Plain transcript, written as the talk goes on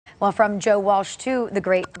Well, from Joe Walsh to the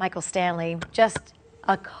great Michael Stanley, just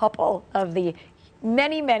a couple of the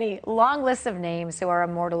many, many long lists of names who are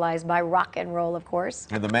immortalized by rock and roll, of course.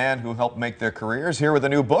 And the man who helped make their careers here with a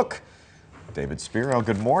new book, David Spero.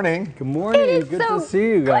 Good morning. Good morning. Good to see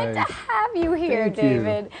you guys. Good to have you here,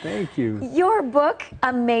 David. Thank you. Your book,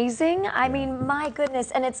 amazing. I mean, my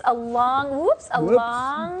goodness, and it's a long,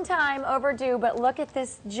 long time overdue, but look at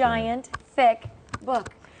this giant, thick book.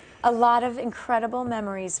 A lot of incredible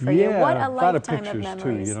memories for you. What a lifetime of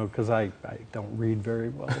memories. Too, you know, because I don't read very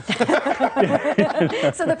well.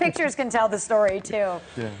 So the pictures can tell the story too.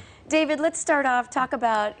 Yeah. David, let's start off, talk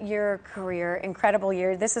about your career, incredible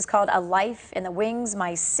year. This is called A Life in the Wings,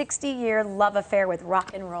 my 60-year love affair with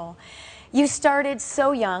rock and roll. You started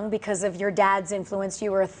so young because of your dad's influence.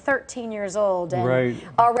 You were 13 years old and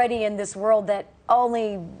already in this world that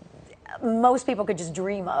only most people could just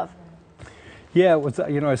dream of. Yeah, it was,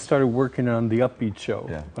 you know, I started working on the Upbeat show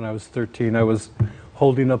when I was 13. I was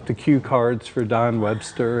holding up the cue cards for Don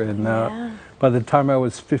Webster, and by the time I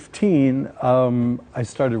was 15, I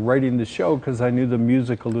started writing the show because I knew the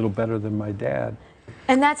music a little better than my dad.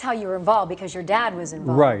 And that's how you were involved, because your dad was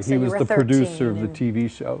involved. Right, so he was the producer of the TV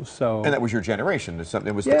show. So. And that was your generation.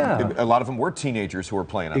 It was a lot of them were teenagers who were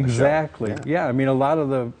playing on the show. Exactly. Yeah, I mean, a lot of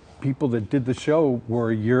the people that did the show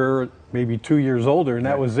were a year, maybe 2 years older, and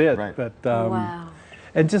that was it. But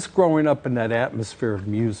and just growing up in that atmosphere of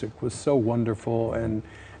music was so wonderful, and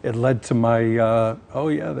it led to my oh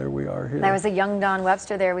yeah, there we are here. There was a young Don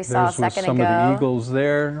Webster there we saw a second ago. Some of the Eagles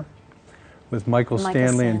there with Michael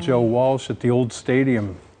Stanley and Joe Walsh at the old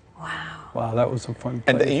stadium. Wow, that was a fun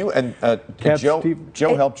place.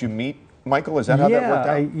 Joe helped you meet Michael? Is that how that worked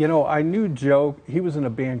out? You know, I knew Joe. He was in a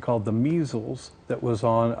band called the Measles that was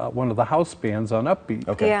on one of the house bands on Upbeat.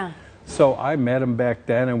 Okay. Yeah. So I met him back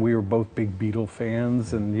then, and we were both big Beatle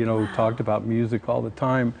fans, and you know, talked about music all the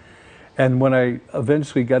time. And when I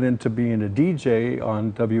eventually got into being a DJ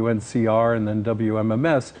on WNCR and then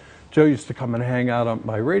WMMS, Joe used to come and hang out on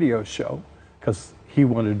my radio show because he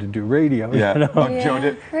wanted to do radio. Yeah, you know? Joe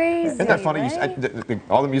did. Crazy, Isn't that funny? Right?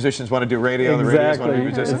 All the musicians want to do radio, the radios want to be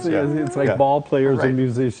musicians. It's like ball players and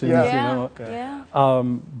musicians, you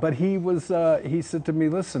know. But he was, he said to me,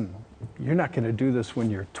 listen, you're not going to do this when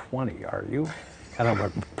you're 20, are you? And I'm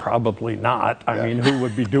like, probably not. I mean, who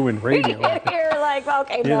would be doing radio? You're like,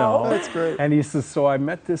 okay, you know? That's great. And he says, so I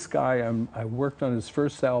met this guy. I worked on his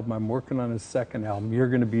first album. I'm working on his second album. You're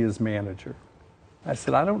going to be his manager. I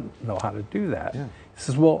said, I don't know how to do that. He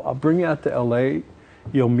says, well, I'll bring you out to LA.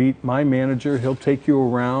 You'll meet my manager. He'll take you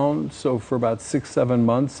around. So for about 6-7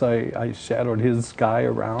 months, I shadowed his guy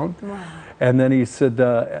around. And then he said,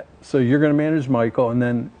 so you're going to manage Michael, and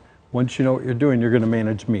then once you know what you're doing, you're going to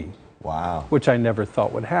manage me. Wow. Which I never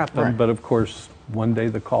thought would happen. But of course, one day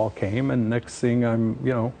the call came, and next thing I'm,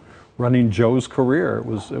 you know, running Joe's career. It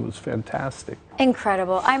was fantastic.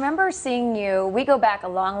 Incredible. I remember seeing you, we go back a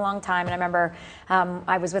long, long time, and I remember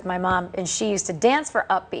I was with my mom, and she used to dance for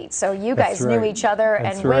Upbeat. So you guys knew each other,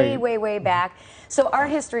 and way back. So our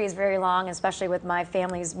history is very long, especially with my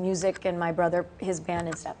family's music and my brother, his band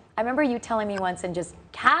and stuff. I remember you telling me once in just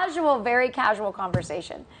casual, very casual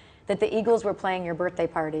conversation that the Eagles were playing your birthday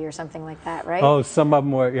party or something like that, right? Oh, some of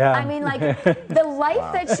them were, yeah. I mean, like, the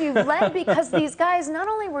life that you've led, because these guys, not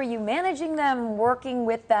only were you managing them, working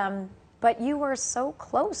with them, but you were so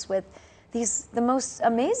close with the most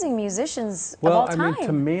amazing musicians of all time. Well, I mean,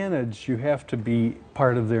 to manage, you have to be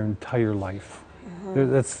part of their entire life.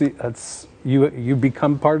 You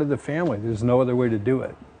become part of the family. There's no other way to do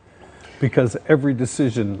it, because every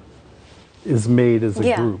decision is made as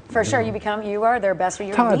a group. For sure. You are their best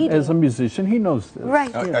friend. Todd, as a musician, he knows this.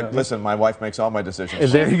 Right. Listen, my wife makes all my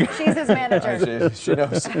decisions. There you go. She's his manager. She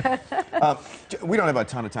knows. We don't have a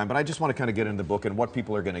ton of time, but I just want to kind of get into the book and what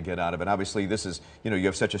people are going to get out of it. Obviously, this is, you know, you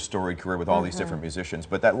have such a storied career with all these different musicians,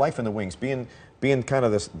 but that life in the wings, being kind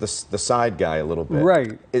of the side guy a little bit.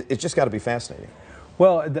 Right. It's just got to be fascinating.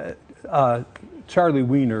 Well, Charlie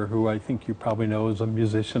Wiener, who I think you probably know is a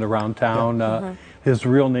musician around town, his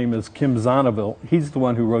real name is Kim Zonneville. He's the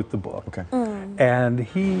one who wrote the book. Okay. And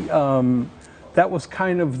he, that was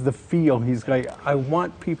kind of the feel. He's like, I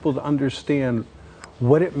want people to understand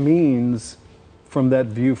what it means from that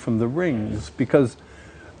view from the rings, because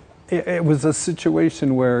it was a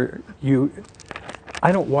situation where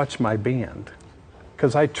I don't watch my band,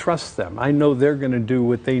 because I trust them. I know they're going to do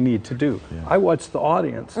what they need to do. I watch the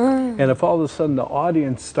audience, and if all of a sudden the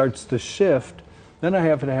audience starts to shift, then I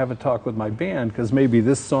have to have a talk with my band, because maybe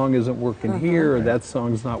this song isn't working here, or that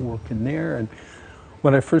song's not working there. And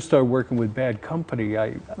when I first started working with Bad Company,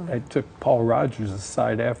 I took Paul Rogers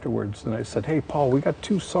aside afterwards, and I said, "Hey, Paul, we got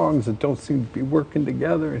 2 songs that don't seem to be working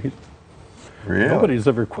together." And he, really? Nobody's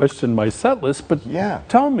ever questioned my set list, but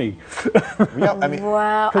tell me. Yeah, I mean,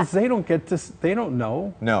 wow. Because they don't get this, they don't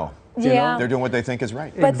know. No. Yeah. They're doing what they think is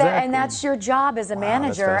right. But Exactly. and that's your job as a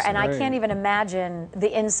manager, and I can't even imagine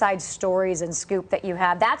the inside stories and scoop that you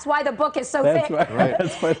have. That's why the book is so thick. Right.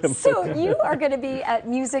 That's why the So you are going to be at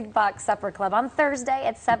Music Box Supper Club on Thursday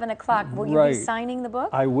at 7 o'clock. Will you be signing the book?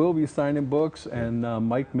 I will be signing books, and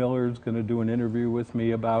Mike Miller is going to do an interview with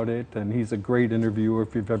me about it, and he's a great interviewer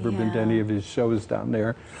if you've ever been to any of his shows down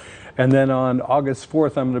there. And then on August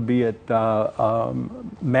 4th, I'm going to be at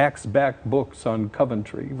Max Back Books on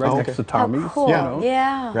Coventry, right next to Tommy's. Oh, cool. You know?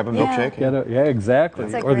 Yeah. Grab a milkshake. Yeah, exactly.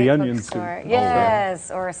 It's a or great the onion bookstore. soup. Yes,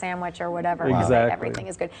 or a sandwich or whatever. Exactly. Everything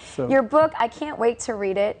is good. So, your book, I can't wait to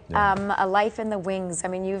read it. A Life in the Wings. I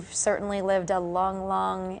mean, you've certainly lived a long,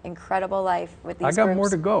 long, incredible life with these I got groups. more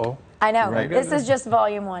to go. I know. Right. This is just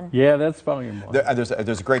volume 1. Yeah, that's volume 1.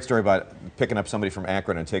 There's a great story about picking up somebody from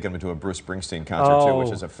Akron and taking them to a Bruce Springsteen concert too, which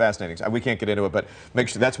is a fascinating. We can't get into it, but make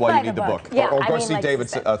sure that's why you need the book. Yeah, or go I mean, see like David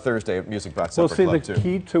Thursday at Music Box Well, Supper see, Club the too.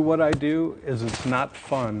 key to what I do is it's not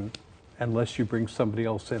fun unless you bring somebody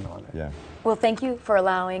else in on it. Yeah. Well, thank you for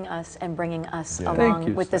allowing us and bringing us Thank along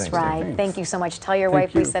you. with this Thanks, ride. Thanks. Thank you so much. Tell your Thank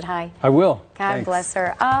wife we you. said hi. I will. God Thanks. bless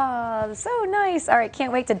her. Oh, so nice. All right,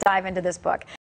 can't wait to dive into this book.